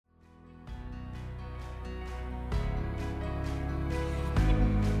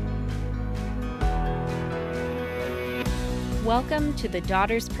Welcome to the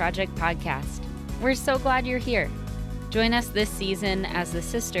Daughters Project podcast. We're so glad you're here. Join us this season as the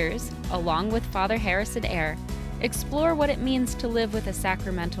sisters, along with Father Harrison Eyre, explore what it means to live with a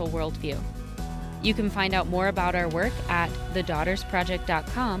sacramental worldview. You can find out more about our work at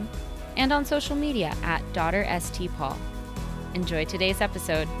thedaughtersproject.com and on social media at DaughterSTPaul. Enjoy today's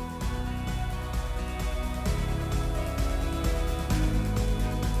episode.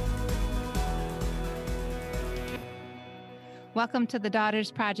 Welcome to the Daughters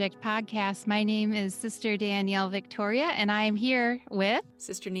Project podcast. My name is Sister Danielle Victoria, and I am here with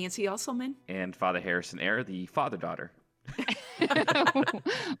Sister Nancy Usselman and Father Harrison Eyre, the father-daughter.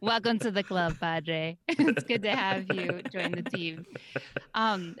 Welcome to the club, Padre. It's good to have you join the team.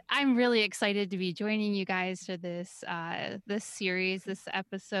 I'm really excited to be joining you guys for this series, this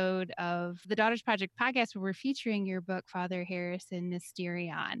episode of the Daughters Project podcast, where we're featuring your book, Father Harrison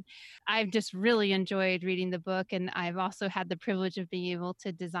Mysterion. I've just really enjoyed reading the book, and I've also had the privilege of being able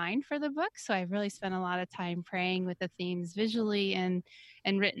to design for the book. So I've really spent a lot of time praying with the themes visually and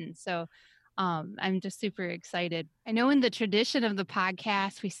written. So I'm just super excited. I know in the tradition of the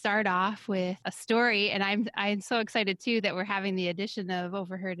podcast, we start off with a story, and I'm so excited too that we're having the addition of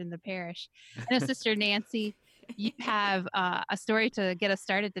Overheard in the Parish. I know, Sister Nancy, you have a story to get us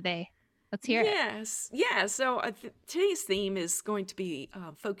started today. Let's hear it. Yes. Yeah. So today's theme is going to be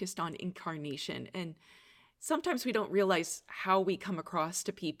focused on incarnation. And sometimes we don't realize how we come across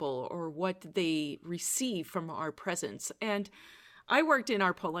to people or what they receive from our presence. And I worked in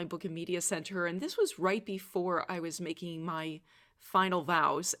our Pauline Book and Media Center, and this was right before I was making my final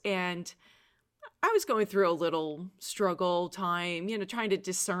vows. And I was going through a little struggle time, trying to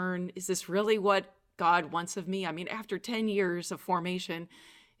discern, is this really what God wants of me? I mean, after 10 years of formation,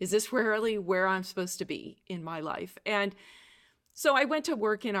 is this really where I'm supposed to be in my life? And so I went to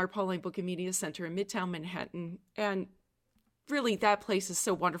work in our Pauline Book and Media Center in Midtown Manhattan. And really, that place is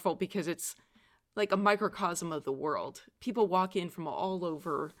so wonderful because it's like a microcosm of the world. People walk in from all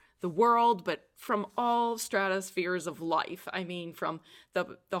over the world, but from all stratospheres of life. I mean, from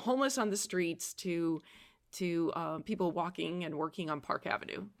the homeless on the streets to people walking and working on Park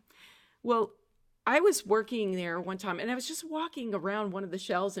Avenue. Well, I was working there one time, and I was just walking around one of the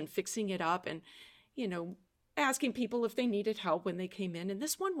shelves and fixing it up and, asking people if they needed help when they came in. And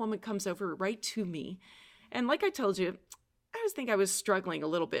this one woman comes over right to me. And like I told you, I was struggling a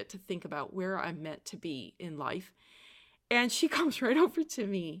little bit to think about where I'm meant to be in life. And she comes right over to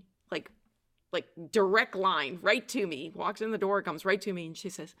me, like direct line, right to me, walks in the door, comes right to me. And she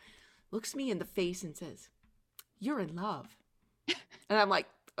says, looks me in the face and says, "You're in love." And I'm like,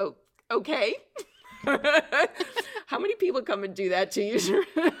 oh, okay. How many people come and do that to you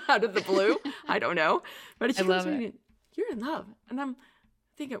out of the blue? I don't know. But she goes, "You're in love." And I'm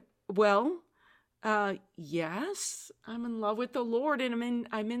thinking, well, yes, I'm in love with the Lord, and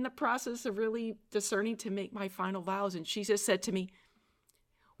I'm in the process of really discerning to make my final vows. And she just said to me,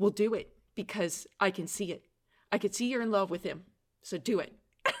 "Well, do it, because I can see it. I can see you're in love with him. So do it."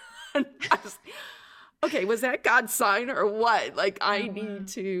 And I was, okay, was that God's sign or what? Like, I need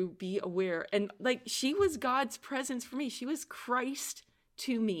to be aware. And like, she was God's presence for me. She was Christ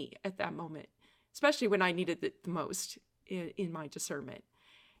to me at that moment, especially when I needed it the most in my discernment.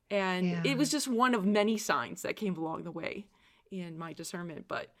 And It was just one of many signs that came along the way in my discernment.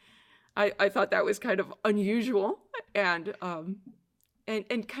 But I thought that was kind of unusual and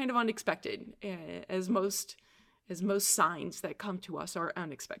kind of unexpected, as most signs that come to us are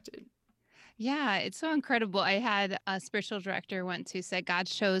unexpected. Yeah, it's so incredible. I had a spiritual director once who said God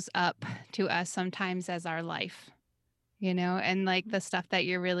shows up to us sometimes as our life. And like the stuff that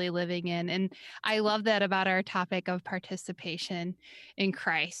you're really living in. And I love that about our topic of participation in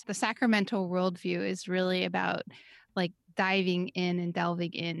Christ. The sacramental worldview is really about like diving in and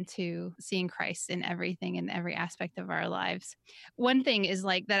delving into seeing Christ in everything, in every aspect of our lives. One thing is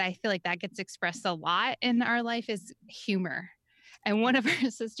like that I feel like that gets expressed a lot in our life is humor. And one of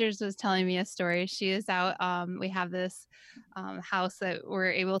our sisters was telling me a story. She is out. We have this house that we're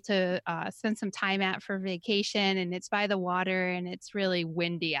able to spend some time at for vacation, and it's by the water, and it's really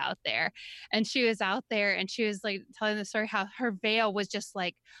windy out there. And she was out there, and she was like telling the story how her veil was just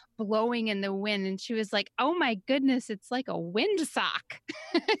like blowing in the wind, and she was like, "Oh my goodness, it's like a windsock."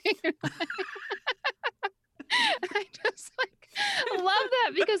 I just like love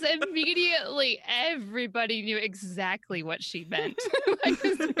that because immediately everybody knew exactly what she meant. Like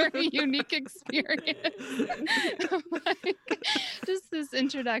this very unique experience. Like, just this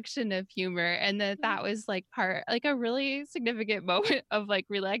introduction of humor, and that was like a really significant moment of like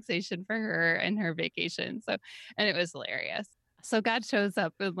relaxation for her and her vacation. So, and it was hilarious. So God shows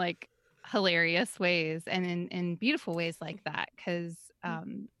up in like hilarious ways and in beautiful ways like that. Because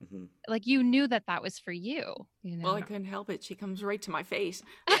Mhm. like you knew that was for you, Well, I couldn't help it. She comes right to my face.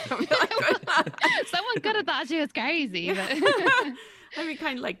 Someone could have thought she was crazy, but I mean,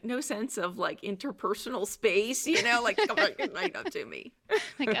 kind of like no sense of like interpersonal space, like come right up to me.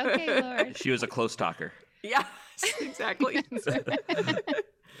 like, okay, Lord. She was a close talker. Yeah, exactly.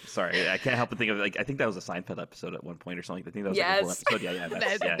 Sorry, I can't help but think of I think that was a Seinfeld episode at one point or something. I think that was like a whole Yes.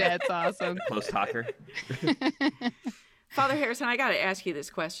 episode. Yeah, That's awesome. close talker. Father Harrison, I got to ask you this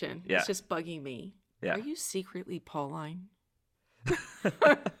question. Yeah. It's just bugging me. Yeah. Are you secretly Pauline?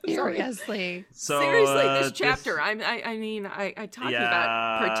 Seriously. So Seriously, this chapter. I mean, I talking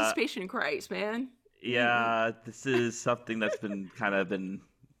about Yeah. participation in Christ, man. Yeah, this is something that's been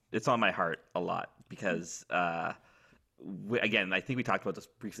it's on my heart a lot because again, I think we talked about this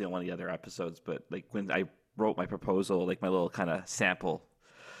briefly on one of the other episodes, but like when I wrote my proposal, like my little kind of sample,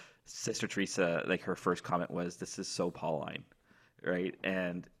 Sister Teresa, like her first comment was, "This is so Pauline." Right.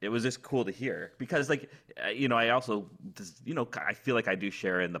 And it was just cool to hear because I also I feel like I do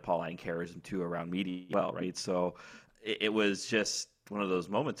share in the Pauline charism too around media. Well, right. So it was just one of those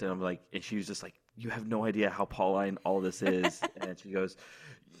moments. And I'm like, and she was just like, "You have no idea how Pauline all this is." And she goes,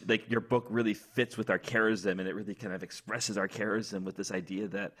 like, your book really fits with our charism, and it really kind of expresses our charism with this idea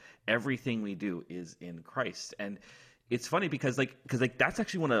that everything we do is in Christ. And it's funny because that's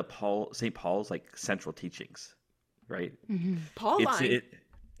actually one of St. Paul's like central teachings, right? Mm-hmm. Pauline.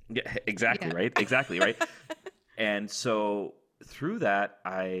 Yeah, exactly, Yeah. right? Exactly, right? And so through that,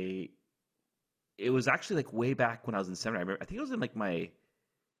 it was actually like way back when I was in seminary. I think it was in like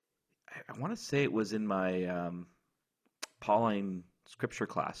I want to say it was in my Pauline scripture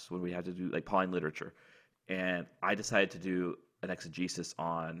class when we had to do like Pauline literature. And I decided to do an exegesis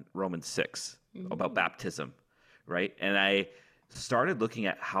on Romans 6 about baptism, right? And I started looking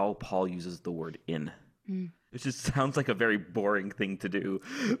at how Paul uses the word "in." It just sounds like a very boring thing to do,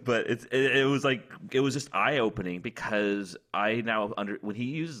 but it was just eye-opening because I now when he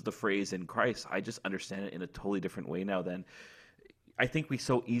uses the phrase "in Christ," I just understand it in a totally different way now than I think we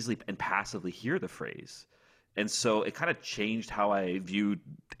so easily and passively hear the phrase. And so it kind of changed how I viewed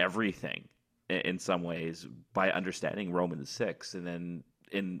everything in some ways by understanding Romans 6 and then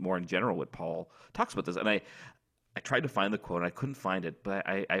more in general what Paul talks about this. And I tried to find the quote and I couldn't find it, but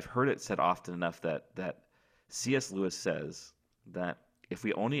I've heard it said often enough that C.S. Lewis says that if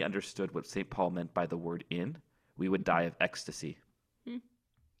we only understood what St. Paul meant by the word "in," we would die of ecstasy.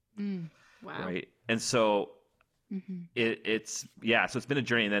 Mm. Wow. Right. And so Mm-hmm. so it's been a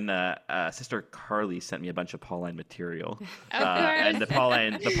journey. And then Sister Carly sent me a bunch of Pauline material, Of and the course.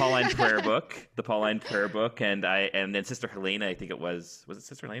 Pauline prayer book, and then Sister Helena, I think it was it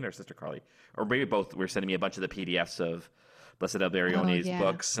Sister Helena or Sister Carly, or maybe both, were sending me a bunch of the PDFs of Blessed Alberione's yeah.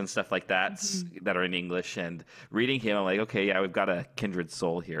 books and stuff like that that are in English. And reading him, I'm like, okay, yeah, we've got a kindred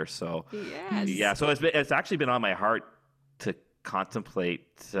soul here. So Yes. yeah, so it's actually been on my heart to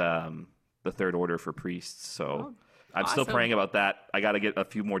contemplate the third order for priests. So I'm still awesome. praying about that. I got to get a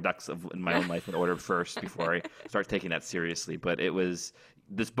few more ducks in my own life in order first before I start taking that seriously. But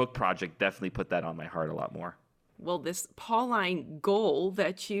this book project definitely put that on my heart a lot more. Well, this Pauline goal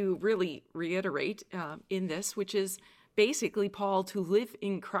that you really reiterate in this, which is basically, Paul, to live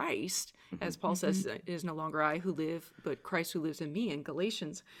in Christ, as Paul says, it is no longer I who live, but Christ who lives in me in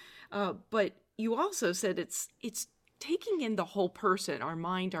Galatians. But you also said it's taking in the whole person, our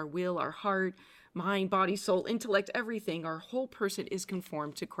mind, our will, our heart, mind, body, soul, intellect, everything. Our whole person is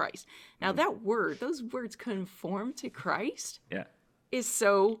conformed to Christ. Now those words conform to Christ, Yeah. is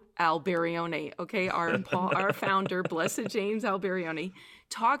so Alberione. Okay, our founder, Blessed James Alberione,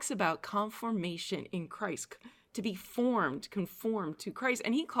 talks about conformation in Christ, to be conformed to Christ,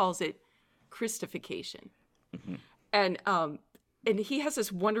 and he calls it Christification. And he has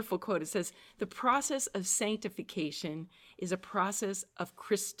this wonderful quote. It says, "The process of sanctification is a process of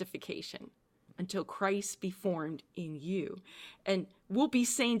Christification until Christ be formed in you. And we'll be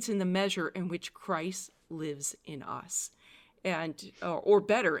saints in the measure in which Christ lives in us." And, or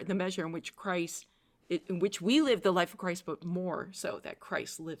better, in the measure in which in which we live the life of Christ, but more so that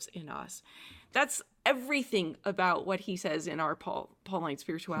Christ lives in us. That's everything about what he says in our Pauline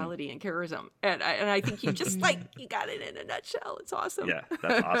spirituality and charism. And I think you just you got it in a nutshell. It's awesome. Yeah,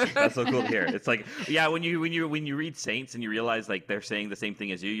 that's awesome. That's so cool to hear. It's like, yeah, when you read saints and you realize like they're saying the same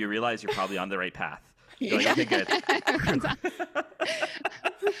thing as you realize you're probably on the right path. You're like, okay, good.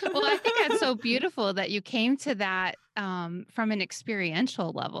 Well, I think that's so beautiful that you came to that from an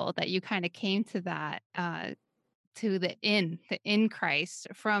experiential level, that you kind of came to that to the in Christ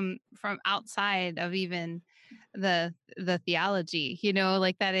from outside of even the theology,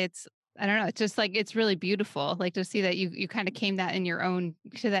 like that I don't know. It's just like, it's really beautiful. Like to see that you kind of came that in your own,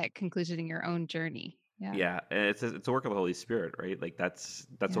 to that conclusion in your own journey. Yeah. Yeah, and it's a work of the Holy Spirit, right? Like that's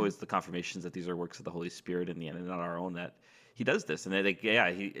Yeah. always the confirmations that these are works of the Holy Spirit in the end, and not our own. That He does this, and then, like,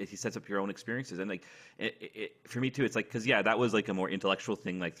 yeah, he sets up your own experiences, and like for me too, it's like, because that was like a more intellectual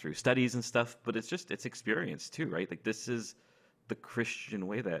thing, like through studies and stuff, but it's experience too, right? Like this is the Christian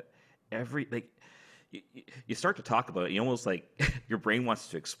way that every like. You start to talk about it, you almost like your brain wants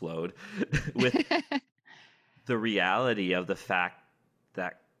to explode with the reality of the fact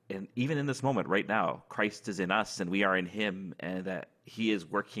that, and even in this moment right now, Christ is in us and we are in him, and that he is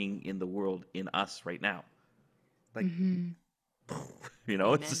working in the world in us right now. Like, Mhm.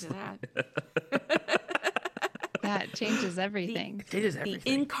 Amen it's just to that. That changes everything. it is The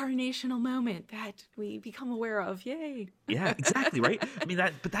everything. incarnational moment that we become aware of. Yay. Yeah, exactly, right? I mean,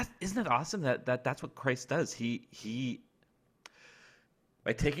 isn't it awesome that's what Christ does? He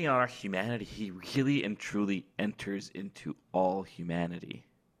by taking on our humanity, he really and truly enters into all humanity.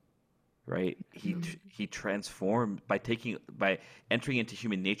 Right? He transformed by entering into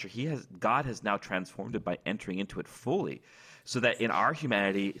human nature. God has now transformed it by entering into it fully, so that in our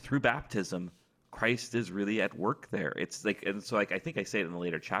humanity, through baptism, Christ is really at work there. It's like, and so like I think I say it in a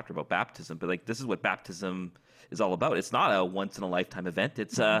later chapter about baptism, but like this is what baptism is all about. It's not a once in a lifetime event.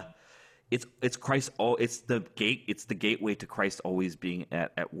 It's Christ. It's the gateway to Christ always being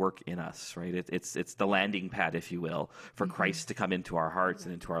at work in us, right? It's the landing pad, if you will, for Christ to come into our hearts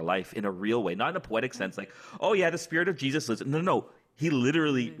and into our life in a real way, not in a poetic sense, like, oh yeah, the Spirit of Jesus lives. No, he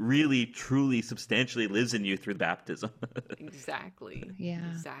literally, really, truly, substantially lives in you through baptism. Exactly.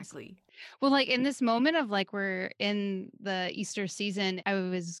 Yeah. Exactly. Well, like in this moment of like we're in the Easter season, I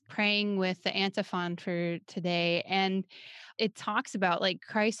was praying with the antiphon for today, and it talks about like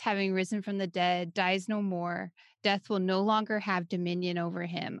Christ having risen from the dead, dies no more, death will no longer have dominion over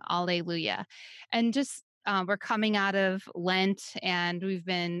him. Alleluia. And just we're coming out of Lent, and we've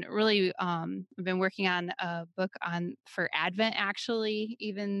been really we've been working on a book on for Advent, actually,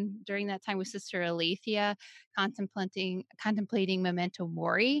 even during that time with Sister Alethea, contemplating Memento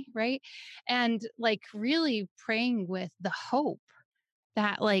Mori, right? And like really praying with the hope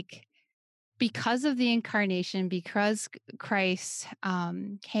that like because of the incarnation, because Christ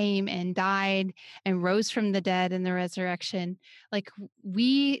came and died and rose from the dead in the resurrection, like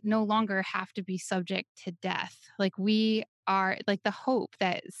we no longer have to be subject to death. Like we are like the hope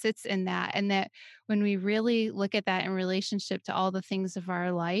that sits in that, and that when we really look at that in relationship to all the things of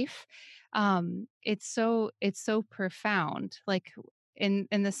our life, it's so profound. Like in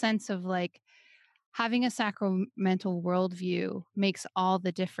the sense of like having a sacramental worldview makes all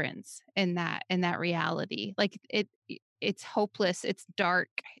the difference in that reality. Like it's hopeless, it's dark,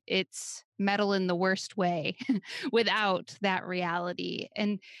 it's metal in the worst way without that reality.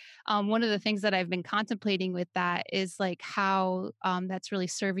 And one of the things that I've been contemplating with that is like how that's really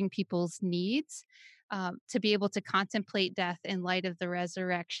serving people's needs, to be able to contemplate death in light of the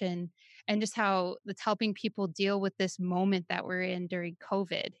resurrection, and just how it's helping people deal with this moment that we're in during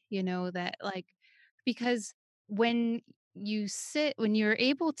COVID, that like, because when when you're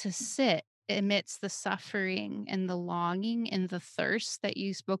able to sit amidst the suffering and the longing and the thirst that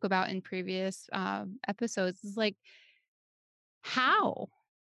you spoke about in previous episodes, it's like, how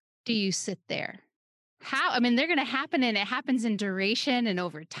do you sit there? How? I mean, they're going to happen, and it happens in duration and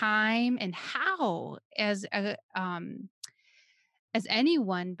over time. And how, as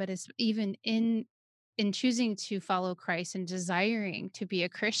anyone, but as even in choosing to follow Christ and desiring to be a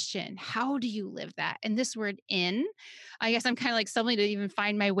Christian, how do you live that? And this word "in," I guess I'm kind of like stumbling to even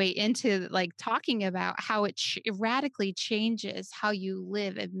find my way into like talking about how it radically changes how you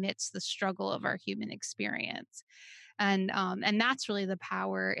live amidst the struggle of our human experience. And that's really the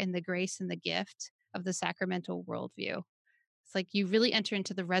power and the grace and the gift of the sacramental worldview. It's like you really enter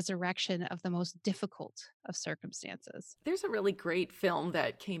into the resurrection of the most difficult of circumstances. There's a really great film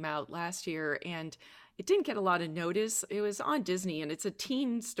that came out last year, and it didn't get a lot of notice. It was on Disney, and it's a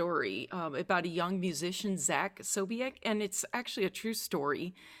teen story about a young musician, Zach Sobiek, and it's actually a true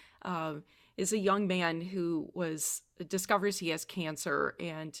story. Is a young man who discovers he has cancer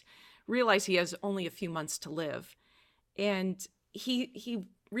and realizes he has only a few months to live, and he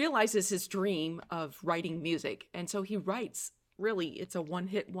realizes his dream of writing music, and so he writes. Really, it's a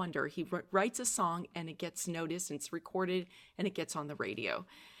one-hit wonder. He writes a song and it gets noticed and it's recorded and it gets on the radio.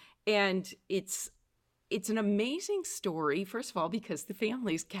 And it's an amazing story, first of all, because the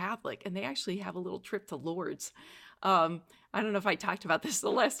family's Catholic and they actually have a little trip to Lourdes. I don't know if I talked about this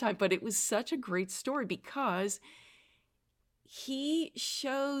the last time, but it was such a great story because he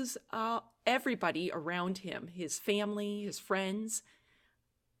shows everybody around him, his family, his friends,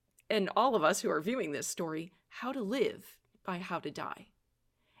 and all of us who are viewing this story, how to live by how to die.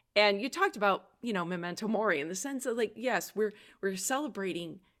 And you talked about, memento mori, in the sense of like, yes, we're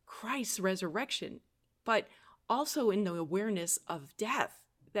celebrating Christ's resurrection, but also in the awareness of death,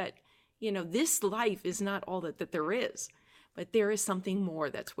 that, this life is not all that there is, but there is something more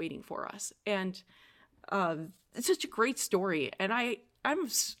that's waiting for us. And it's such a great story. And I'm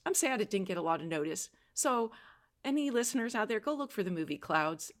sad it didn't get a lot of notice. So any listeners out there, go look for the movie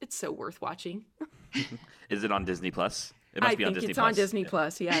Clouds. It's so worth watching. Is it on Disney Plus? It must be on Disney it's Plus. on Disney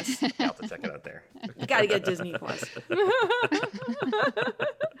Plus, yes. I'll have to check it out there. You got to get Disney Plus.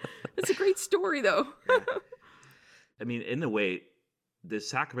 It's a great story, though. Yeah. I mean, in a way, the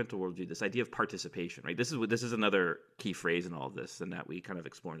sacramental worldview, this idea of participation, right? This is another key phrase in all of this, and that we kind of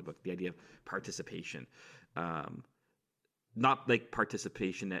explore in the book, the idea of participation. Not like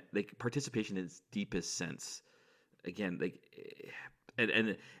participation in its deepest sense. Again, like,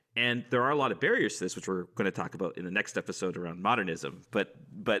 and there are a lot of barriers to this, which we're going to talk about in the next episode around modernism. But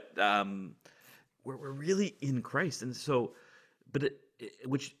we're really in Christ, and so,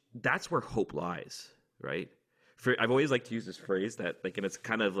 which that's where hope lies, right? I've always liked to use this phrase that, like, and it's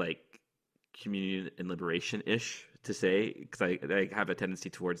kind of like communion and liberation-ish to say, because I have a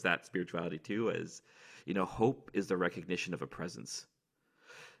tendency towards that spirituality too, as, hope is the recognition of a presence,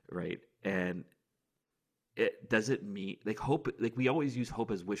 right? And it doesn't mean, like, hope, like, we always use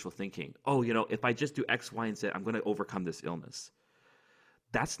hope as wishful thinking. Oh, if I just do X, Y, and Z, I'm going to overcome this illness.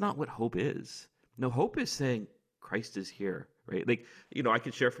 That's not what hope is. No, hope is saying Christ is here, right? Like, I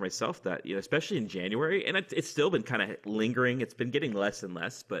can share for myself that, especially in January, and it's still been kind of lingering. It's been getting less and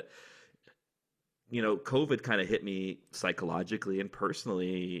less, but, COVID kind of hit me psychologically and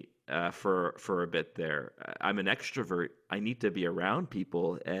personally for a bit there. I'm an extrovert. I need to be around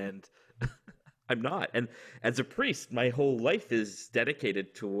people, and I'm not. And as a priest, my whole life is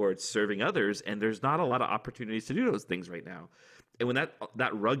dedicated towards serving others, and there's not a lot of opportunities to do those things right now. And when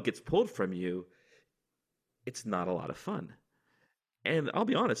that rug gets pulled from you, it's not a lot of fun. And I'll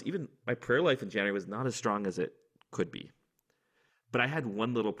be honest, even my prayer life in January was not as strong as it could be. But I had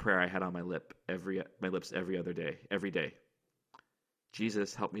one little prayer I had on my lips every day.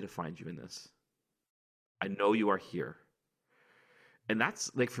 Jesus, help me to find you in this. I know you are here. And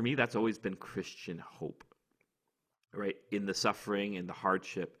that's, like, for me, that's always been Christian hope, right? In the suffering and the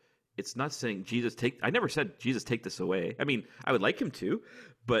hardship. It's not saying, I never said, Jesus, take this away. I mean, I would like him to,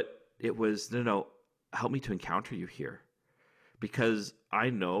 but it was, no, help me to encounter you here. Because I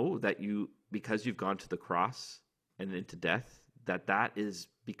know that because you've gone to the cross and into death, that is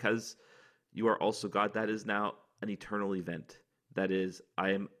because you are also God. That is now an eternal event. That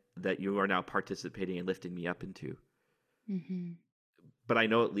you are now participating and lifting me up into. Mm-hmm. But I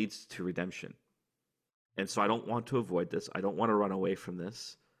know it leads to redemption. And so I don't want to avoid this. I don't want to run away from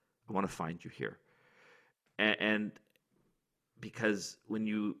this. I want to find you here. And because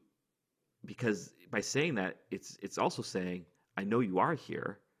by saying that, it's also saying, I know you are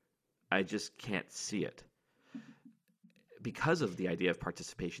here. I just can't see it. Because of the idea of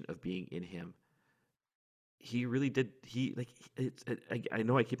participation, of being in him, he really did. I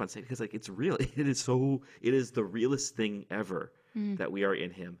know I keep on saying, because, like, it's real. It is the realest thing ever that we are in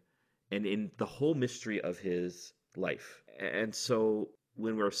him and in the whole mystery of his life. And so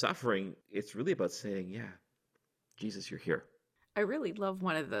when we're suffering, it's really about saying, yeah, Jesus, you're here. I really love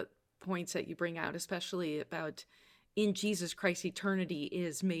one of the points that you bring out, especially about in Jesus Christ, eternity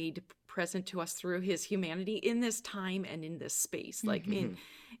is made present to us through his humanity in this time and in this space, like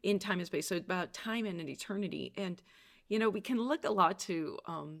in time and space. So about time and in eternity. And, we can look a lot to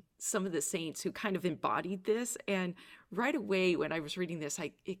some of the saints who kind of embodied this. And right away, when I was reading this,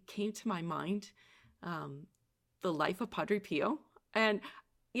 it came to my mind, the life of Padre Pio. And,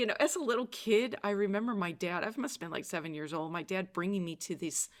 as a little kid, I remember my dad, I must have been like 7 years old, my dad bringing me to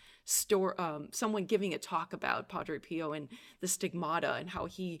this store, someone giving a talk about Padre Pio and the stigmata and how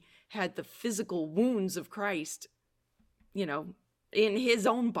he had the physical wounds of Christ, in his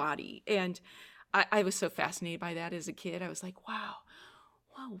own body. And I was so fascinated by that as a kid. I was like, wow,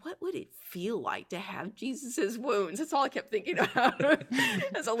 what would it feel like to have Jesus's wounds? That's all I kept thinking about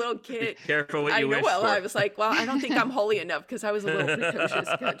as a little kid. Careful what you wish for. I was like, well, I don't think I'm holy enough, because I was a little precocious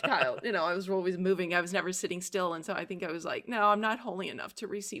child. I was always moving. I was never sitting still. And so I think I was like, no, I'm not holy enough to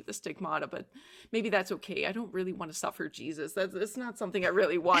receive the stigmata, but maybe that's okay. I don't really want to suffer Jesus. That's not something I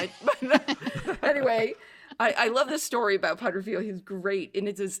really want. But anyway, I love this story about Padre Pio. He's great. And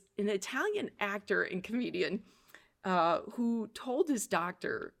it's an Italian actor and comedian who told his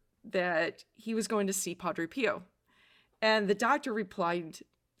doctor that he was going to see Padre Pio. And the doctor replied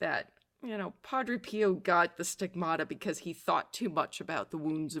that Padre Pio got the stigmata because he thought too much about the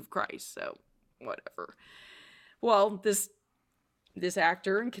wounds of Christ. So, whatever. Well, this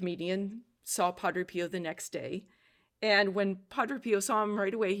actor and comedian saw Padre Pio the next day. And when Padre Pio saw him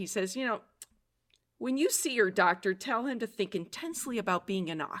right away, he says, when you see your doctor, tell him to think intensely about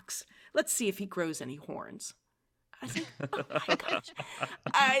being an ox. Let's see if he grows any horns. I was like, oh my gosh.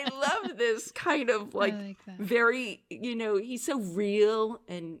 I love this kind of like very, he's so real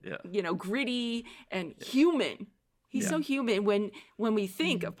and, gritty and human. He's so human. When we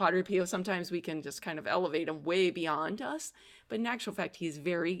think of Padre Pio, sometimes we can just kind of elevate him way beyond us. But in actual fact, he is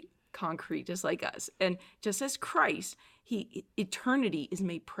very concrete, just like us. And just as Christ, eternity is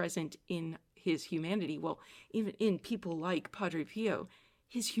made present in his humanity. Well, even in people like Padre Pio,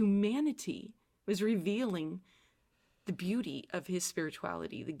 his humanity was revealing the beauty of his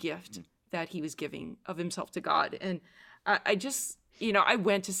spirituality, the gift that he was giving of himself to God. And I just, I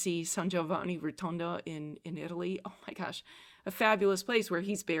went to see San Giovanni Rotondo in Italy. Oh my gosh, a fabulous place where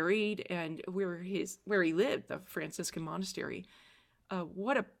he's buried and where he lived, the Franciscan monastery.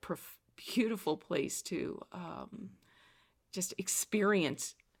 What a beautiful place to just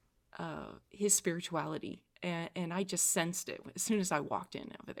experience his spirituality. And I just sensed it as soon as I walked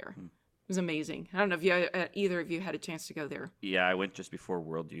in over there. It was amazing. I don't know if either of you had a chance to go there. Yeah, I went just before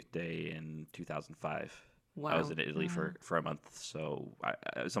World Youth Day in 2005. Wow. I was in Italy for a month. So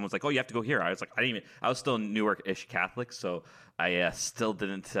someone's like, oh, you have to go here. I was like, I was still Newark-ish Catholic. So I still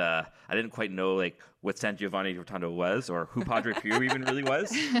didn't quite know like what San Giovanni Rotondo was or who Padre Pio even really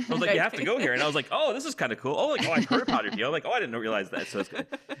was. I was like, you have to go here. And I was like, oh, this is kind of cool. Oh, I've heard of Padre Pio. Like, oh, I didn't realize that. So it's good.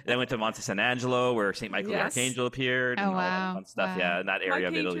 Then I went to Monte San Angelo where St. Michael the Archangel appeared and all that fun stuff. Wow. Yeah, in that area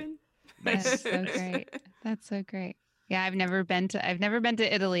of Italy. Nice. That's so great. That's so great. Yeah, I've never been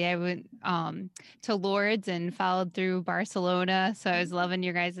to Italy. I went to Lourdes and followed through Barcelona. So I was loving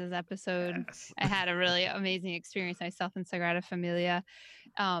your guys' episode. Yes. I had a really amazing experience myself in Sagrada Familia.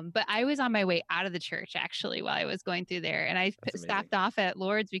 But I was on my way out of the church actually while I was going through there. And I stopped off at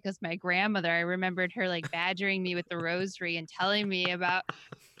Lourdes because my grandmother, I remembered her like badgering me with the rosary and telling me about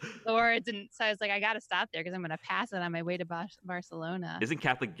Lourdes. And so I was like, I got to stop there because I'm going to pass it on my way to Barcelona. Isn't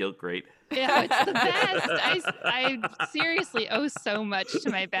Catholic guilt great? Yeah, it's the best. I seriously owe so much to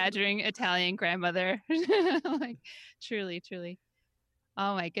my badgering Italian grandmother. Like truly, truly.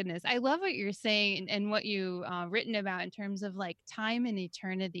 Oh my goodness. I love what you're saying and what you written about in terms of like time and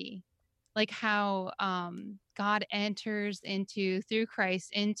eternity, like how God enters through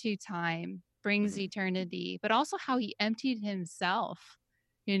Christ into time, brings eternity, but also how he emptied himself,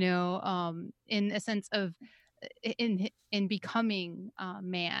 in a sense of in becoming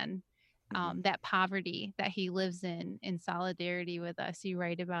man. That poverty that he lives in solidarity with us. You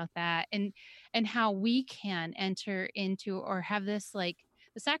write about that and how we can enter into or have this like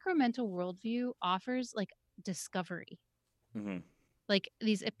the sacramental worldview offers like discovery, like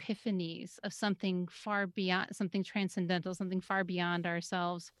these epiphanies of something far beyond, something transcendental, something far beyond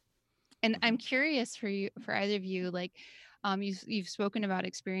ourselves. And I'm curious for either of you, like you've spoken about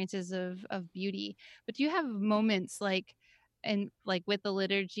experiences of beauty, but do you have moments like with the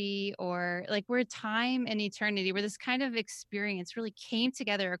liturgy or like where time and eternity, where this kind of experience really came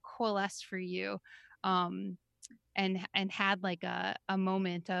together or coalesced for you, and had like a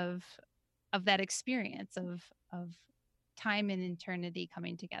moment of that experience of time and eternity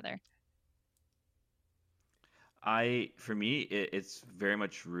coming together? For me, it's very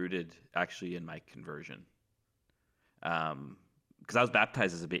much rooted actually in my conversion, because I was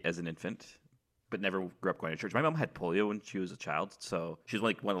baptized as an infant, but never grew up going to church. My mom had polio when she was a child, so she was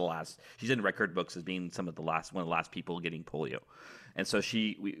like one of the last. She's in record books as being one of the last people getting polio, and so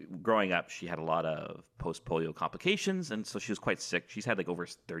growing up, she had a lot of post-polio complications, and so she was quite sick. She's had like over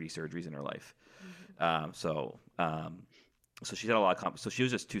 30 surgeries in her life, so she had a lot of so she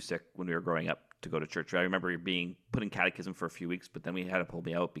was just too sick when we were growing up to go to church. I remember being put in catechism for a few weeks, but then we had to pull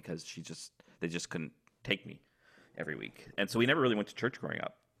me out because they just couldn't take me every week, and so we never really went to church growing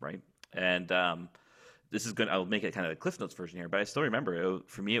up, right? And I'll make it kind of a Cliff Notes version here, but I still remember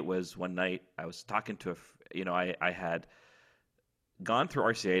for me, it was one night I was talking to I had gone through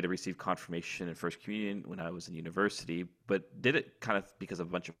RCIA to receive confirmation and First Communion when I was in university, but did it kind of because of a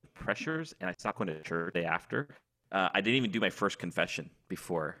bunch of pressures, and I stopped going to church the day after. I didn't even do my first confession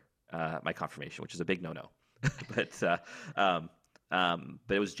before my confirmation, which is a big no-no. But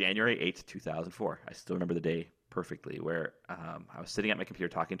it was January 8th, 2004. I still remember the day perfectly, where I was sitting at my computer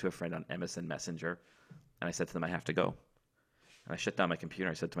talking to a friend on MSN Messenger, and I said to them, I have to go. And I shut down my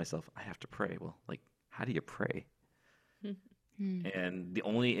computer. I said to myself, I have to pray. Well, like, how do you pray? And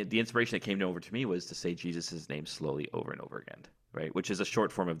the inspiration that came over to me was to say Jesus' name slowly over and over again. right? Which is a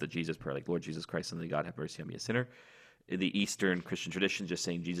short form of the Jesus prayer, like Lord Jesus Christ, Son of God, have mercy on me, a sinner. In the Eastern Christian tradition, just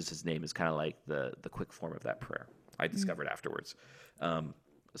saying Jesus' name is kind of like the quick form of that prayer. I discovered afterwards.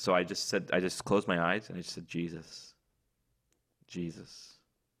 So I just closed my eyes and I just said, Jesus, Jesus,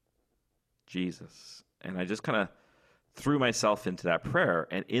 Jesus. And I just kind of threw myself into that prayer.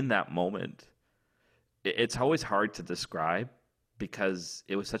 And in that moment, it's always hard to describe because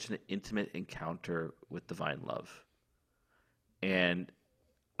it was such an intimate encounter with divine love. And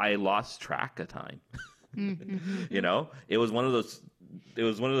I lost track of time. You know, it was one of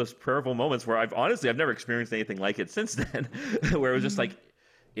those prayerful moments where I've never experienced anything like it since then, where it was just like,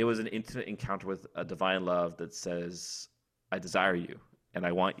 it was an intimate encounter with a divine love that says, I desire you and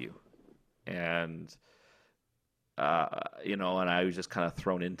I want you. And, you know, and I was just kind of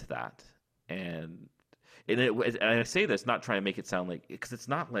thrown into that. And I say this, not trying to make it sound like, because it's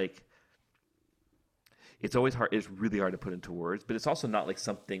not like, it's always hard. It's really hard to put into words, but it's also not like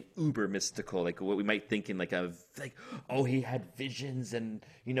something uber mystical, like what we might think in like oh, he had visions and,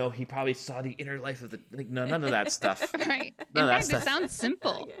 you know, he probably saw the inner life of no, none of that stuff. Right. In fact, it sounds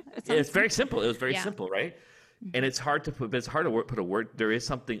simple. It's very simple. It was very simple, right? And it's hard to put, but it's hard to put a word. There is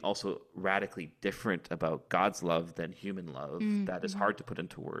something also radically different about God's love than human love that is hard to put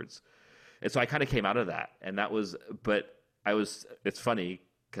into words. And so I kind of came out of that, and it's funny,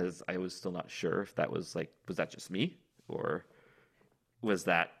 because I was still not sure if that was that just me or was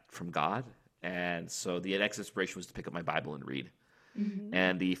that from God? And so the next inspiration was to pick up my Bible and read. Mm-hmm.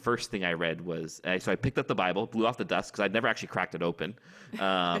 And the first thing I read was, so I picked up the Bible, blew off the dust because I'd never actually cracked it open.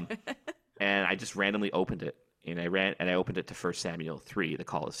 And I just randomly opened it. And I opened it to 1 Samuel 3, the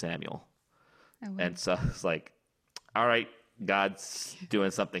call of Samuel. Oh, wow. And so I was like, all right, God's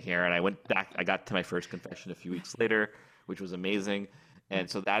doing something here. And I went back, I got to my first confession a few weeks later, which was amazing. And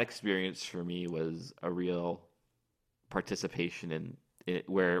so that experience for me was a real participation in it,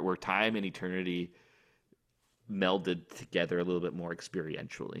 where time and eternity melded together a little bit more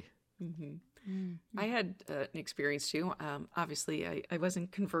experientially. Mm-hmm. Mm-hmm. I had an experience too. Obviously, I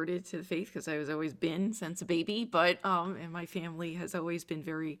wasn't converted to the faith because I was always been since a baby, but and my family has always been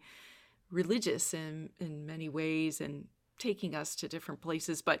very religious in many ways and taking us to different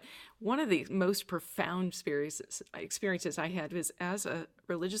places. But one of the most profound experiences I had was as a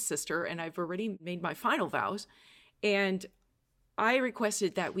religious sister, and I've already made my final vows. And I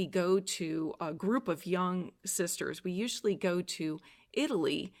requested that we go to a group of young sisters. We usually go to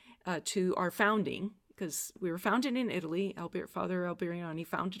Italy to our founding, because we were founded in Italy. Father Alberiani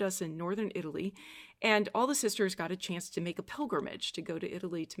founded us in northern Italy. And all the sisters got a chance to make a pilgrimage, to go to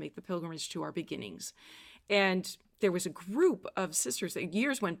Italy to make the pilgrimage to our beginnings. And there was a group of sisters.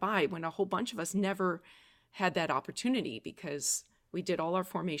 Years went by when a whole bunch of us never had that opportunity because we did all our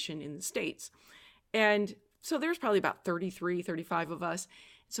formation in the States. And so there's probably about 33, 35 of us.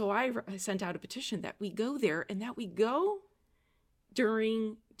 So I sent out a petition that we go there and that we go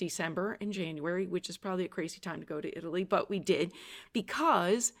during December and January, which is probably a crazy time to go to Italy, but we did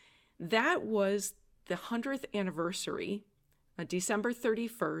because that was the 100th anniversary, December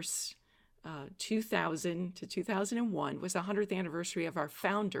 31st, 2000 to 2001 was the 100th anniversary of our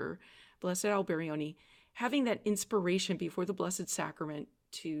founder, Blessed Alberiani, having that inspiration before the Blessed Sacrament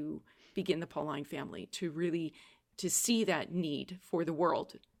to begin the Pauline family, to see that need for the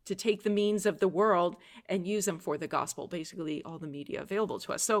world, to take the means of the world and use them for the gospel, basically all the media available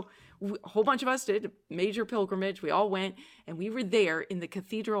to us. So a whole bunch of us did a major pilgrimage. We all went, and we were there in the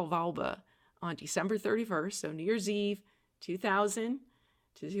Cathedral of Alba on December 31st, so New Year's Eve, 2000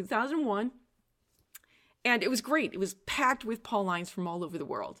 to 2001. And it was great. It was packed with Paulines from all over the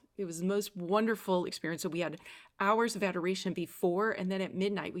world. It was the most wonderful experience. So we had hours of adoration before, and then at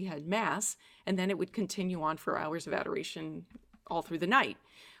midnight we had Mass, and then it would continue on for hours of adoration all through the night.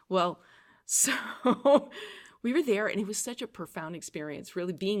 Well, so we were there, and it was such a profound experience,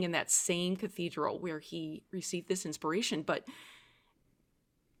 really being in that same cathedral where he received this inspiration. But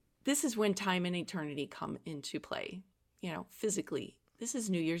this is when time and eternity come into play, physically. This is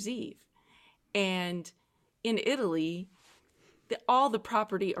New Year's Eve. And in Italy, all the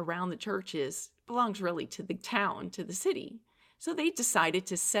property around the churches belongs really to the town, to the city. So they decided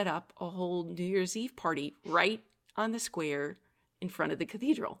to set up a whole New Year's Eve party right on the square in front of the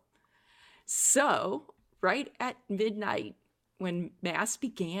cathedral. So right at midnight, when Mass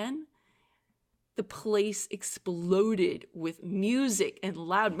began, the place exploded with music and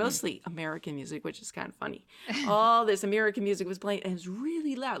loud, mostly American music, which is kind of funny. All this American music was playing, and it was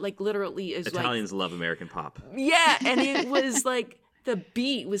really loud, like literally is Italians love American pop. Yeah, and it was like the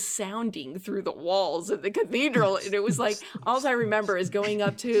beat was sounding through the walls of the cathedral. And it was like, all I remember is going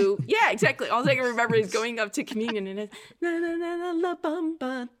up to, yeah, exactly. All I can remember is going up to communion and it's, na na na na la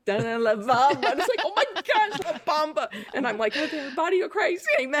bamba, da na la bamba. And it's like, oh my gosh, la bamba. And I'm like, oh, the body of Christ,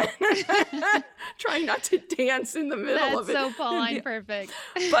 amen. Trying not to dance in the middle of it. That's so Pauline perfect.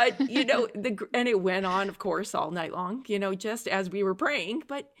 But, and it went on, of course, all night long, just as we were praying.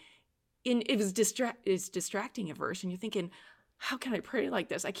 But it was distracting at first. And you're thinking, how can I pray like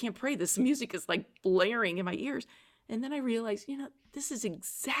this? I can't pray. This music is like blaring in my ears. And then I realized, this is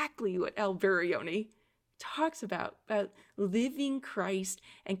exactly what El Barione talks about living Christ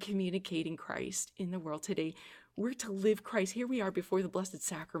and communicating Christ in the world today. We're to live Christ. Here we are before the Blessed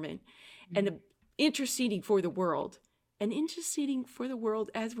Sacrament and interceding for the world. And interceding for the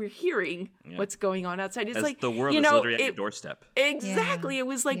world as we're hearing what's going on outside. It's as like the world is literally at your doorstep. Exactly. It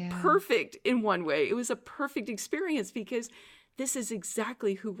was like perfect in one way. It was a perfect experience because this is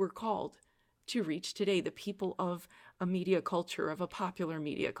exactly who we're called to reach today, the people of a media culture, of a popular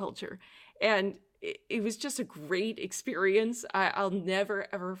media culture. And it was just a great experience. I'll never,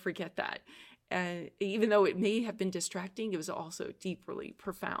 ever forget that. And even though it may have been distracting, it was also deeply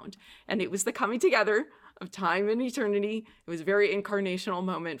profound. And it was the coming together of time and eternity. It was a very incarnational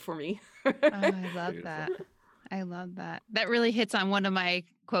moment for me. Oh, I love that. I love that. That really hits on one of my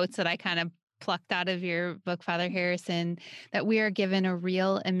quotes that I kind of plucked out of your book, Father Harrison, that we are given a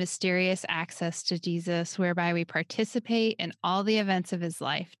real and mysterious access to Jesus, whereby we participate in all the events of his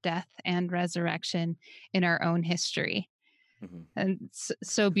life, death, and resurrection in our own history. And it's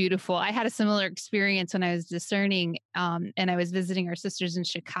so beautiful. I had a similar experience when I was discerning, and I was visiting our sisters in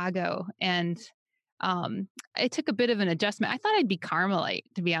Chicago, and it took a bit of an adjustment. I thought I'd be Carmelite,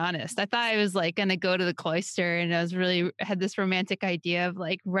 to be honest. I thought I was like going to go to the cloister, and I was had this romantic idea of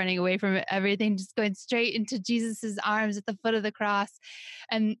like running away from everything, just going straight into Jesus's arms at the foot of the cross.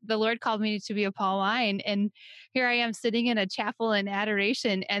 And the Lord called me to be a Pauline. And here I am sitting in a chapel in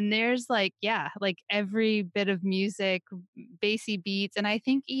adoration, and there's like every bit of music, bassy beats. And I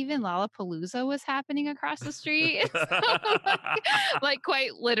think even Lollapalooza was happening across the street. like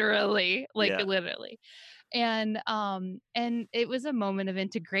quite literally, literally. And it was a moment of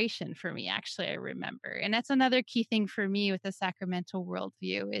integration for me, actually, I remember. And that's another key thing for me with the sacramental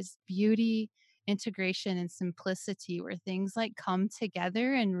worldview is beauty, integration, and simplicity, where things like come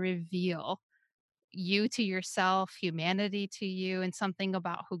together and reveal you to yourself, humanity to you, and something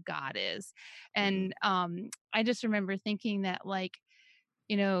about who God is. And I just remember thinking that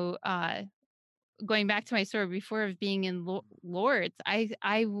going back to my story before of being in Lourdes,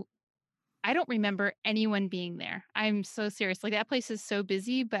 I don't remember anyone being there. I'm so serious. Like that place is so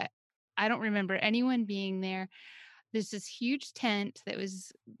busy, but I don't remember anyone being there. There's this huge tent that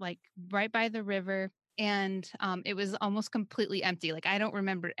was like right by the river, and it was almost completely empty. Like I don't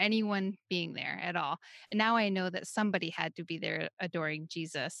remember anyone being there at all. And now I know that somebody had to be there adoring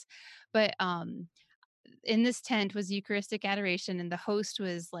Jesus. But in this tent was Eucharistic adoration, and the host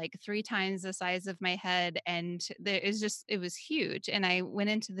was like 3 times the size of my head, and it was huge. And I went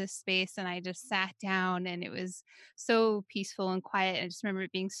into this space and I just sat down, and it was so peaceful and quiet. I just remember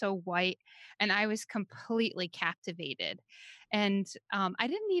it being so white, and I was completely captivated. And I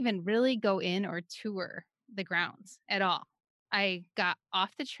didn't even really go in or tour the grounds at all. I got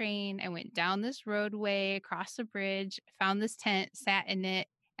off the train, I went down this roadway, across the bridge, found this tent, sat in it,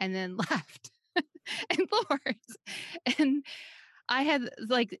 and then left. And Lourdes. And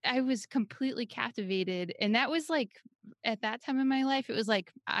I was completely captivated. And that was like, at that time in my life, it was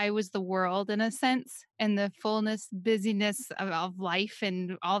like I was the world in a sense, and the fullness, busyness of life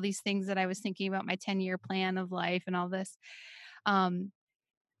and all these things that I was thinking about, my 10-year plan of life and all this. The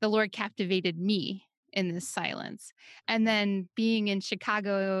Lord captivated me in this silence. And then being in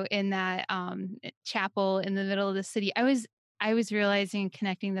Chicago in that chapel in the middle of the city, I was realizing and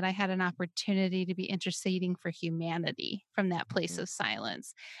connecting that I had an opportunity to be interceding for humanity from that place of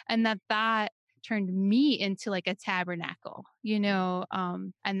silence. And that turned me into like a tabernacle,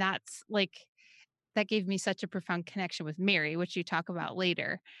 and that's like, that gave me such a profound connection with Mary, which you talk about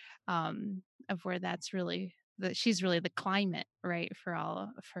later, of where that's really, she's really the climate, right,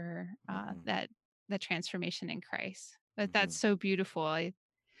 for that transformation in Christ. But that's so beautiful. I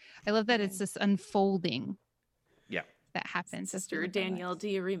love that it's this unfolding. Yeah. That happens. Sister Danielle, do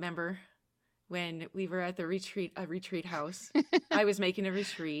you remember when we were at the retreat house? I was making a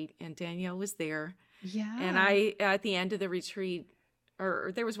retreat and Danielle was there. Yeah. And I, at the end of the retreat,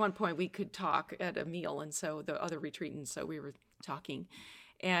 or there was one point we could talk at a meal, and so the other retreatants, so we were talking.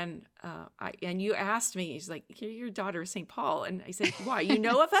 And you asked me, he's like, "You're your daughter of St. Paul." And I said, "Why, you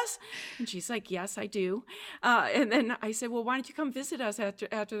know of us?" And she's like, "Yes, I do." And then I said, "Well, why don't you come visit us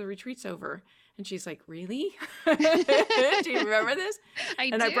after the retreat's over?" And she's like, "Really? Do you remember this?" I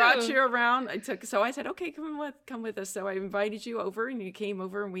And do. I brought you around. So I said, "Okay, come with us." So I invited you over, and you came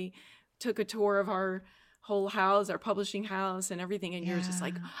over, and we took a tour of our whole house, our publishing house, and everything. And you're just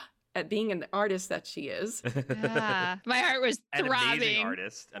like, at being an artist that she is. Yeah. My heart was An throbbing. amazing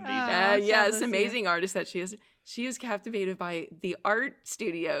artist. Amazing. Yes, Celestia. amazing artist that she is. She is captivated by the art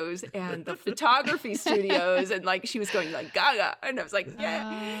studios and the photography studios, and like she was going like gaga, and I was like,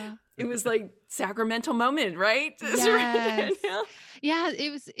 yeah. It was like sacramental moment, right? Yes. Yeah,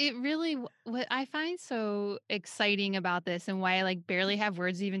 it really, what I find so exciting about this and why I like barely have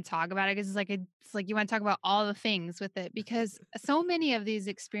words to even talk about it, because it's like you want to talk about all the things with it, because so many of these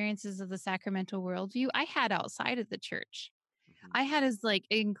experiences of the sacramental worldview I had outside of the church. I had as like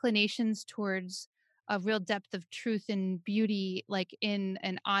inclinations towards a real depth of truth and beauty, like in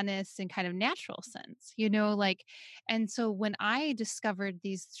an honest and kind of natural sense, like, and so when I discovered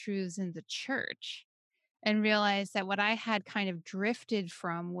these truths in the church and realized that what I had kind of drifted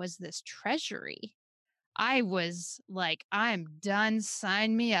from was this treasury, I was like, I'm done.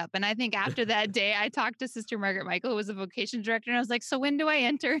 Sign me up. And I think after that day, I talked to Sister Margaret Michael, who was a vocation director, and I was like, "So when do I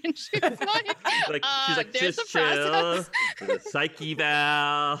enter?" And she was she's like, "There's just a chill. process." There's a psyche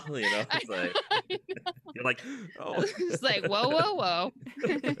eval. It's like you're like, oh, it's like whoa.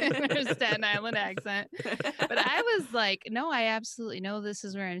 Her Staten Island accent. But I was like, no, I absolutely know this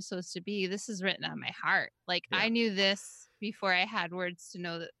is where I'm supposed to be. This is written on my heart. Like I knew this before I had words to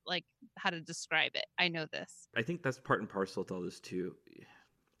know that, like, how to describe it. I know this. I think that's part and parcel to all this too.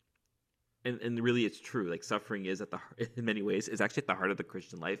 And really it's true. Like suffering is in many ways is actually at the heart of the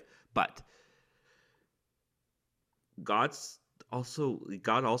Christian life, but God also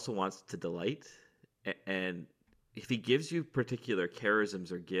wants to delight, and if he gives you particular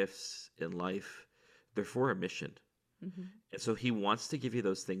charisms or gifts in life, they're for a mission. Mm-hmm. And so he wants to give you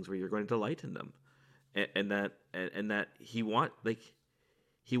those things where you're going to delight in them. And that he wants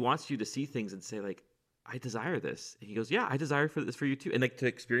you to see things and say like, I desire this. And he goes, yeah, I desire this for you too. And like to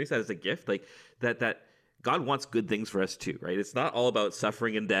experience that as a gift, like that God wants good things for us too, right? It's not all about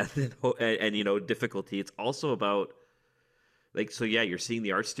suffering and death and difficulty. It's also about like, so yeah, you're seeing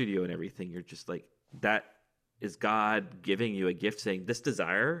the art studio and everything. You're just like, that is God giving you a gift saying, this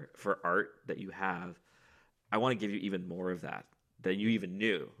desire for art that you have, I want to give you even more of that than you even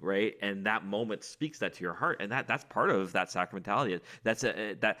knew, right? And that moment speaks that to your heart, and that's part of that sacramentality. That's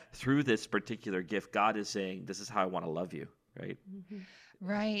that through this particular gift, God is saying, "This is how I want to love you," right? Mm-hmm.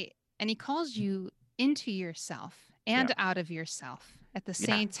 Right, and He calls you into yourself and out of yourself at the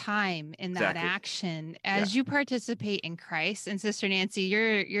same time in that action as you participate in Christ. And Sister Nancy,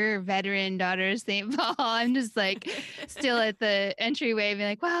 you're veteran daughter of St. Paul. I'm just like still at the entryway being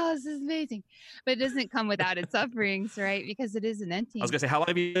like, wow, this is amazing. But it doesn't come without its sufferings, right? Because it is an empty. I was going to say, how long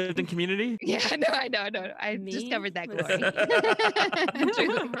have you lived in community? Yeah, no, I know. I discovered that glory.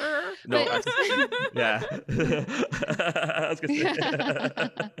 No, yeah. I was going to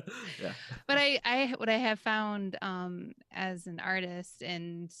say. Yeah. But what I have found as an artist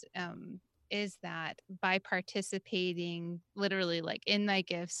and is that by participating literally like in my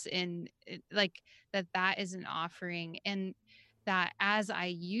gifts in like that is an offering, and that as I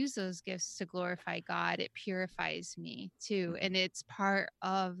use those gifts to glorify God, it purifies me too. And it's part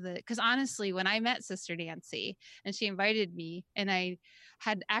of because honestly, when I met Sister Nancy and she invited me, and I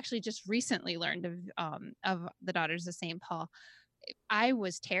had actually just recently learned of the Daughters of St. Paul, I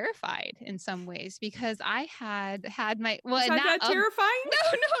was terrified in some ways because I had my not that terrifying? No,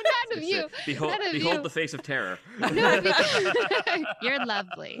 not of you. Behold the face of terror. No, you're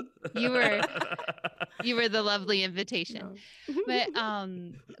lovely. You were the lovely invitation.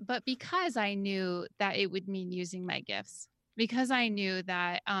 No. But because I knew that it would mean using my gifts, because I knew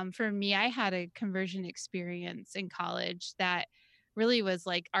that for me, I had a conversion experience in college that really was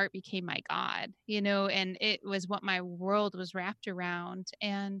like art became my God, and it was what my world was wrapped around.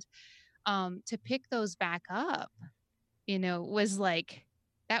 And to pick those back up, was like,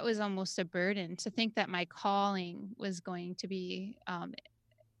 that was almost a burden to think that my calling was going to be,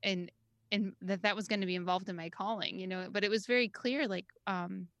 and that was going to be involved in my calling, but it was very clear, like,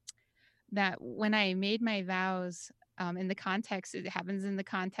 that when I made my vows, in the context, it happens in the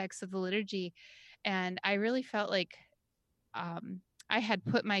context of the liturgy. And I really felt like, I had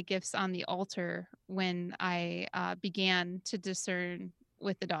put my gifts on the altar when I began to discern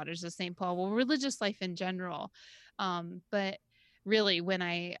with the Daughters of St. Paul, religious life in general. But really when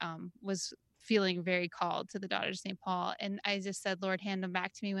I was feeling very called to the Daughters of St. Paul. And I just said, Lord, hand them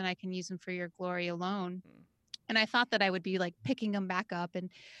back to me when I can use them for your glory alone. And I thought that I would be like picking them back up.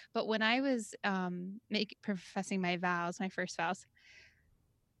 But when I was professing my vows, my first vows,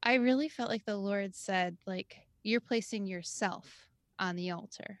 I really felt like the Lord said, like, you're placing yourself on the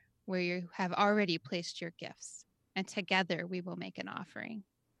altar where you have already placed your gifts, and together we will make an offering.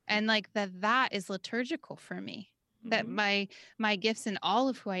 And like that is liturgical for me. That my gifts and all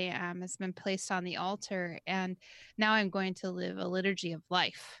of who I am has been placed on the altar, and now I'm going to live a liturgy of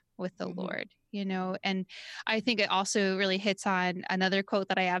life with the Lord, you know. And I think it also really hits on another quote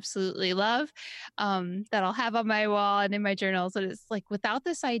that I absolutely love, that I'll have on my wall and in my journals. And it's like, without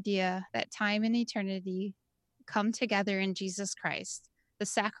this idea that time and eternity come together in Jesus Christ, the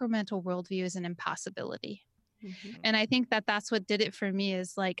sacramental worldview is an impossibility. And I think that that's what did it for me,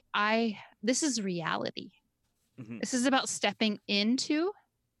 is like, this is reality. This is about stepping into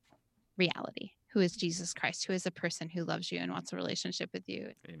reality, who is Jesus Christ, who is a person who loves you and wants a relationship with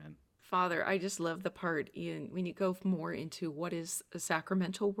you. Amen. Father, I just love the part when you go more into what is a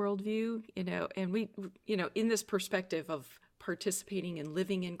sacramental worldview, you know, and we, you know, in this perspective of participating and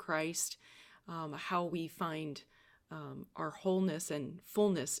living in Christ, how we find our wholeness and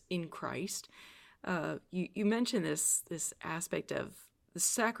fullness in Christ. You mentioned this aspect of the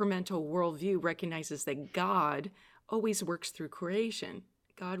sacramental worldview recognizes that God always works through creation.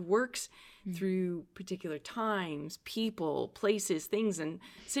 God works through particular times, people, places, things, and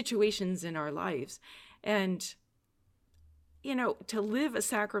situations in our lives. And, you know, to live a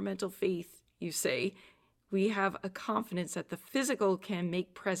sacramental faith, you say, we have a confidence that the physical can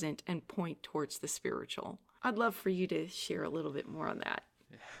make present and point towards the spiritual. I'd love for you to share a little bit more on that.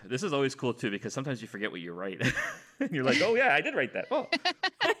 This is always cool, too, because sometimes you forget what you write. You're like, oh, yeah, I did write that. Oh,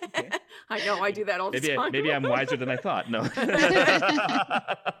 okay. I know, I do that all the time. Maybe I'm wiser than I thought. No.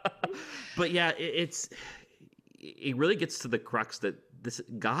 But yeah, it really gets to the crux that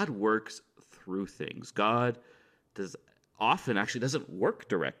God works through things. God doesn't work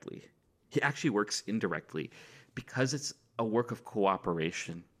directly. He actually works indirectly because it's a work of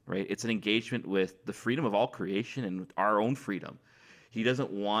cooperation, right? It's an engagement with the freedom of all creation and with our own freedom. He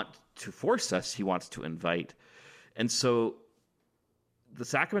doesn't want to force us. He wants to invite. And so the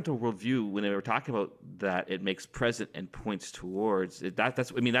sacramental worldview, when we're talking about that, it makes present and points towards it.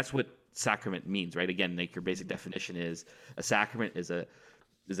 That's what sacrament means, right? Again, like your basic definition is a sacrament is a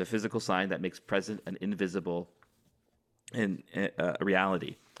physical sign that makes present an invisible and a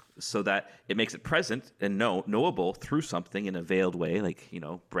reality, so that it makes it present and knowable through something in a veiled way, like, you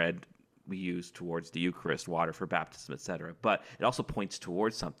know, bread we use towards the Eucharist, water for baptism, etc. But it also points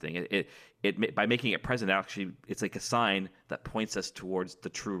towards something. It by making it present, actually, it's like a sign that points us towards the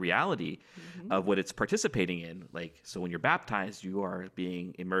true reality of what it's participating in. Like, so when you're baptized, you are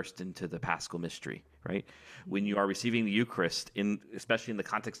being immersed into the Paschal mystery, right? When you are receiving the Eucharist, especially in the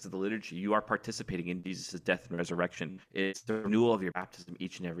context of the liturgy, you are participating in Jesus' death and resurrection. It's the renewal of your baptism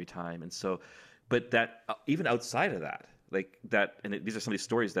each and every time. And so, but that even outside of that, like that, and these are some of these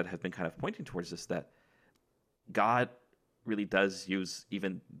stories that have been kind of pointing towards this, that God really does use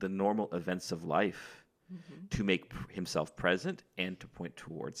even the normal events of life to make himself present and to point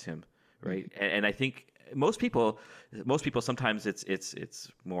towards him, right? And I think most people sometimes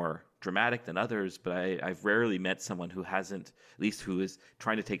it's more dramatic than others, but I've rarely met someone who hasn't, at least who is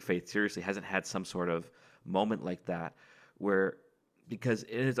trying to take faith seriously, hasn't had some sort of moment like that, where, because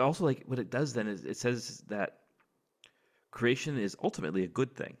it's also like what it does then is it says that creation is ultimately a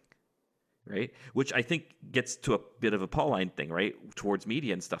good thing, right? Which I think gets to a bit of a Pauline thing, right? Towards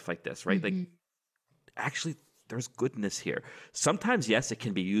media and stuff like this, right? Like, actually, there's goodness here. Sometimes, yes, it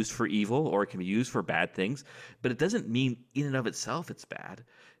can be used for evil or it can be used for bad things, but it doesn't mean in and of itself it's bad.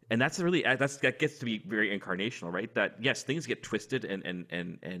 And that gets to be very incarnational, right? That, yes, things get twisted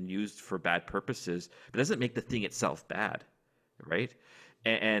and used for bad purposes, but it doesn't make the thing itself bad, right?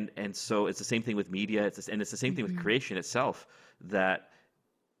 And so it's the same thing with media. It's the same thing with creation itself, that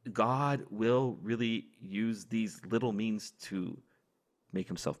God will really use these little means to make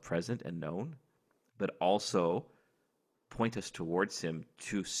himself present and known, but also point us towards him,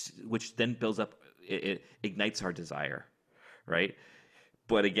 which then builds up, it ignites our desire, right?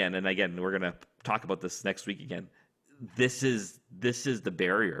 But again, we're going to talk about this next week again. This is the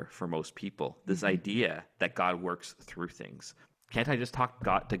barrier for most people, this idea that God works through things. Can't I just talk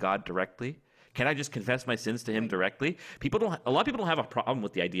to God directly? Can't I just confess my sins to him directly? A lot of people don't have a problem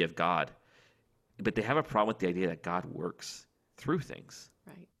with the idea of God, but they have a problem with the idea that God works through things.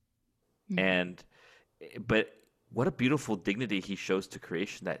 Right. But what a beautiful dignity he shows to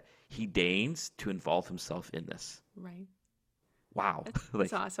creation, that he deigns to involve himself in this. Right. wow.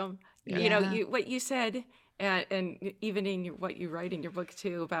 That's awesome. yeah. You know, Yeah. what you said, and even in what you write in your book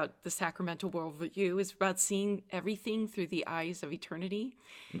too about the sacramental worldview, is about seeing everything through the eyes of eternity.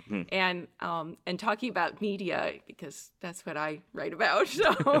 Mhm. And talking about media, because that's what I write about.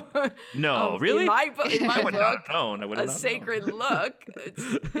 So No, in really? my I would not book, have known. I would have A not known. Sacred Look,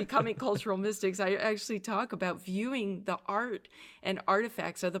 it's Becoming Cultural Mystics, I actually talk about viewing the art and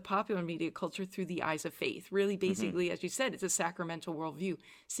artifacts of the popular media culture through the eyes of faith. Really, basically, as you said, it's a sacramental worldview,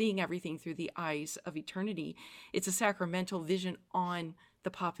 seeing everything through the eyes of eternity. It's a sacramental vision on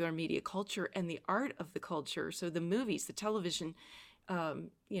the popular media culture and the art of the culture. So the movies, the television,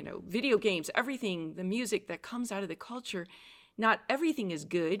 video games, everything, the music that comes out of the culture, not everything is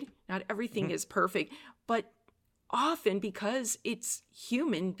good, not everything is perfect, but often because it's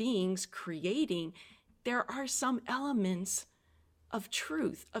human beings creating, there are some elements of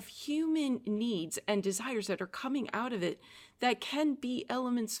truth, of human needs and desires that are coming out of it that can be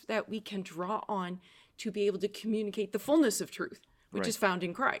elements that we can draw on to be able to communicate the fullness of truth, which is found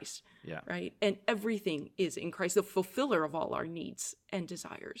in Christ. Yeah. Right. And everything is in Christ, the fulfiller of all our needs and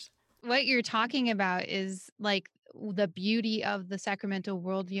desires. What you're talking about is like the beauty of the sacramental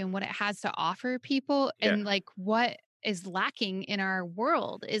worldview and what it has to offer people, Yeah. and like what is lacking in our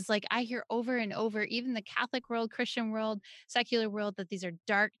world is like I hear over and over, even the Catholic world, Christian world, secular world, that these are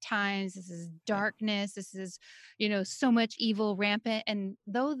dark times. This is darkness. This is, so much evil rampant. And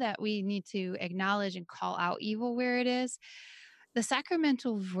though that we need to acknowledge and call out evil where it is, the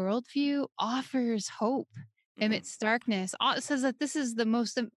sacramental worldview offers hope amidst darkness. It says that this is the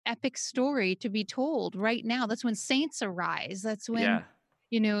most epic story to be told right now. That's when saints arise. That's when,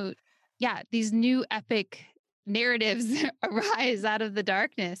 these new epic narratives arise out of the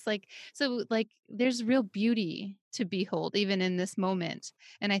darkness. There's real beauty to behold even in this moment.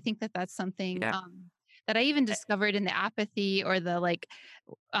 And I think that that's something Yeah. that I even discovered in the apathy or the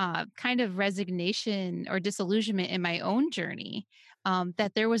kind of resignation or disillusionment in my own journey,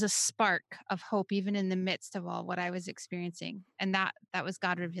 that there was a spark of hope even in the midst of all what I was experiencing. And that was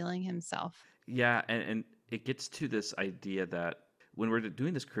God revealing himself. Yeah, and it gets to this idea that when we're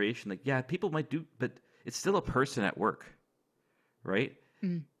doing this creation, people might do, but it's still a person at work, right?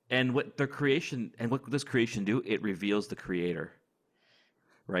 Mm. And what their creation and what does creation do? It reveals the creator,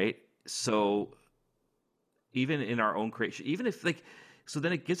 right? So even in our own creation, even if so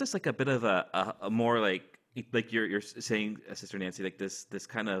then it gives us a bit of a more like you're saying, Sister Nancy, this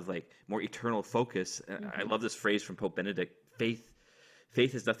kind of more eternal focus. I love this phrase from Pope Benedict: faith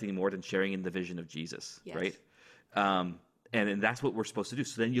is nothing more than sharing in the vision of Jesus, right? And that's what we're supposed to do.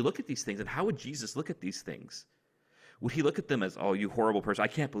 So then you look at these things, and how would Jesus look at these things? Would he look at them as, oh, you horrible person, I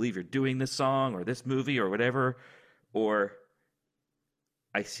can't believe you're doing this song or this movie or whatever? Or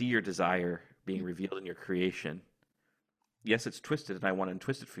I see your desire being revealed in your creation. Yes, it's twisted, and I want to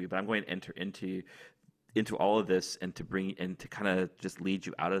untwist it for you, but I'm going to enter into all of this and to kind of just lead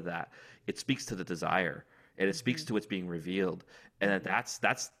you out of that. It speaks to the desire, and it speaks to what's being revealed, and that's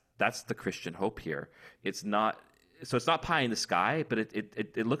the Christian hope here. It's not pie in the sky, but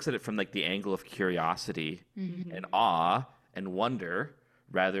it looks at it from the angle of curiosity and awe and wonder,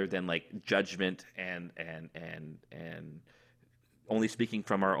 rather than judgment and only speaking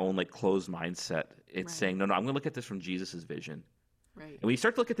from our own closed mindset. It's saying, no, I'm going to look at this from Jesus's vision. Right. And when you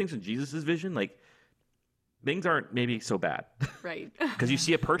start to look at things from Jesus's vision, things aren't maybe so bad. Right. Because you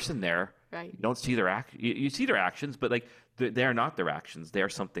see a person there. Right. You don't see their you see their actions, but they're not their actions. They are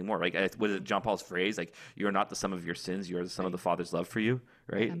something more. What is John Paul's phrase? You are not the sum of your sins. You are the sum of the Father's love for you.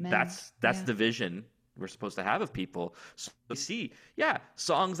 Right. Amen. That's the vision we're supposed to have of people. So you see,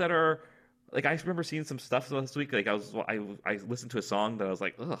 songs that are I remember seeing some stuff last week. I listened to a song that I was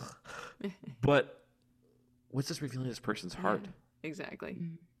like, ugh. But what's this revealing this person's heart? Yeah, exactly.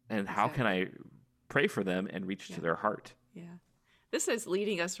 And how can I pray for them and reach to their heart? Yeah. This is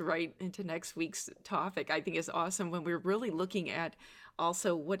leading us right into next week's topic. I think is awesome when we're really looking at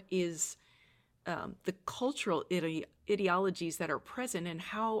also what is the cultural ideologies that are present and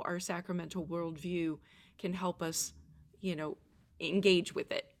how our sacramental worldview can help us, engage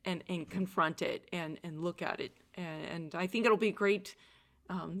with it and confront it and look at it. And I think it'll be a great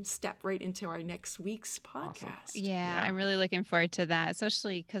step right into our next week's podcast. Awesome. Yeah, I'm really looking forward to that,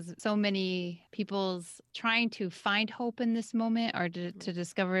 especially because so many people's trying to find hope in this moment or to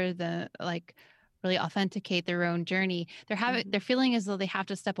discover the really authenticate their own journey. They're feeling as though they have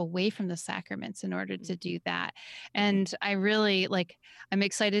to step away from the sacraments in order to do that. And I really I'm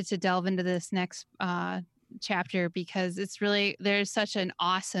excited to delve into this next chapter because it's really, there's such an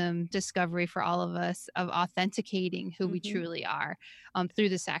awesome discovery for all of us of authenticating who we truly are through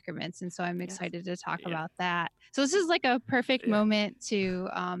the sacraments. And so I'm excited to talk about that. So this is like a perfect moment to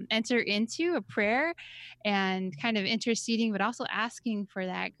enter into a prayer and kind of interceding, but also asking for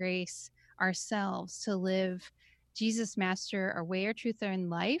that grace ourselves to live Jesus Master, our way, our truth, and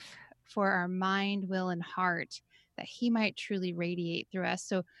life for our mind, will, and heart, that he might truly radiate through us.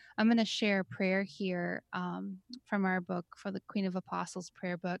 So I'm going to share a prayer here from our book, for the Queen of Apostles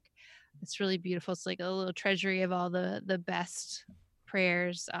prayer book. It's really beautiful. It's like a little treasury of all the best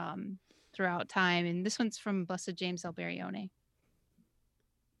prayers throughout time. And this one's from Blessed James Alberione.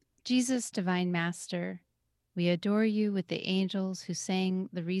 Jesus, Divine Master, we adore you with the angels who sang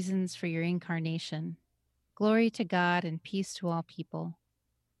the reasons for your incarnation. Glory to God and peace to all people.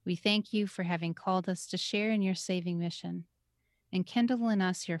 We thank you for having called us to share in your saving mission, and kindle in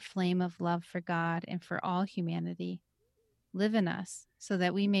us your flame of love for God and for all humanity. Live in us so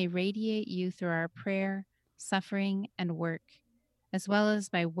that we may radiate you through our prayer, suffering, and work, as well as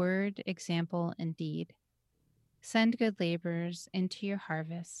by word, example, and deed. Send good laborers into your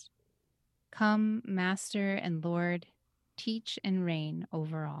harvest. Come, Master and Lord, teach and reign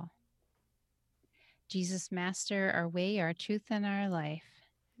over all. Jesus, Master, our way, our truth, and our life.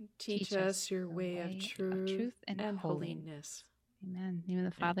 Teach us your way of truth and holiness. Amen. In the name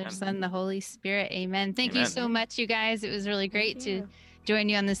of the Father, Son, and the Holy Spirit. Amen. Thank you so much, you guys. It was really great to join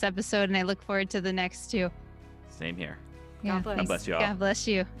you on this episode, and I look forward to the next two. Same here. Yeah, God bless you all. God bless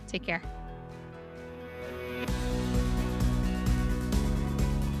you. Take care.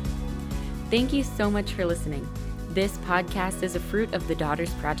 Thank you so much for listening. This podcast is a fruit of the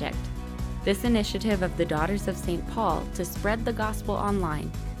Daughters Project. This initiative of the Daughters of St. Paul to spread the gospel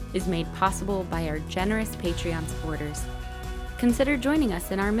online is made possible by our generous Patreon supporters. Consider joining us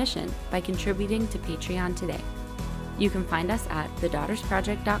in our mission by contributing to Patreon today. You can find us at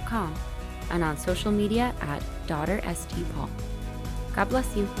thedaughtersproject.com and on social media at DaughterSTPaul. God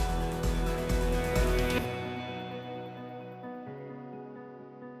bless you.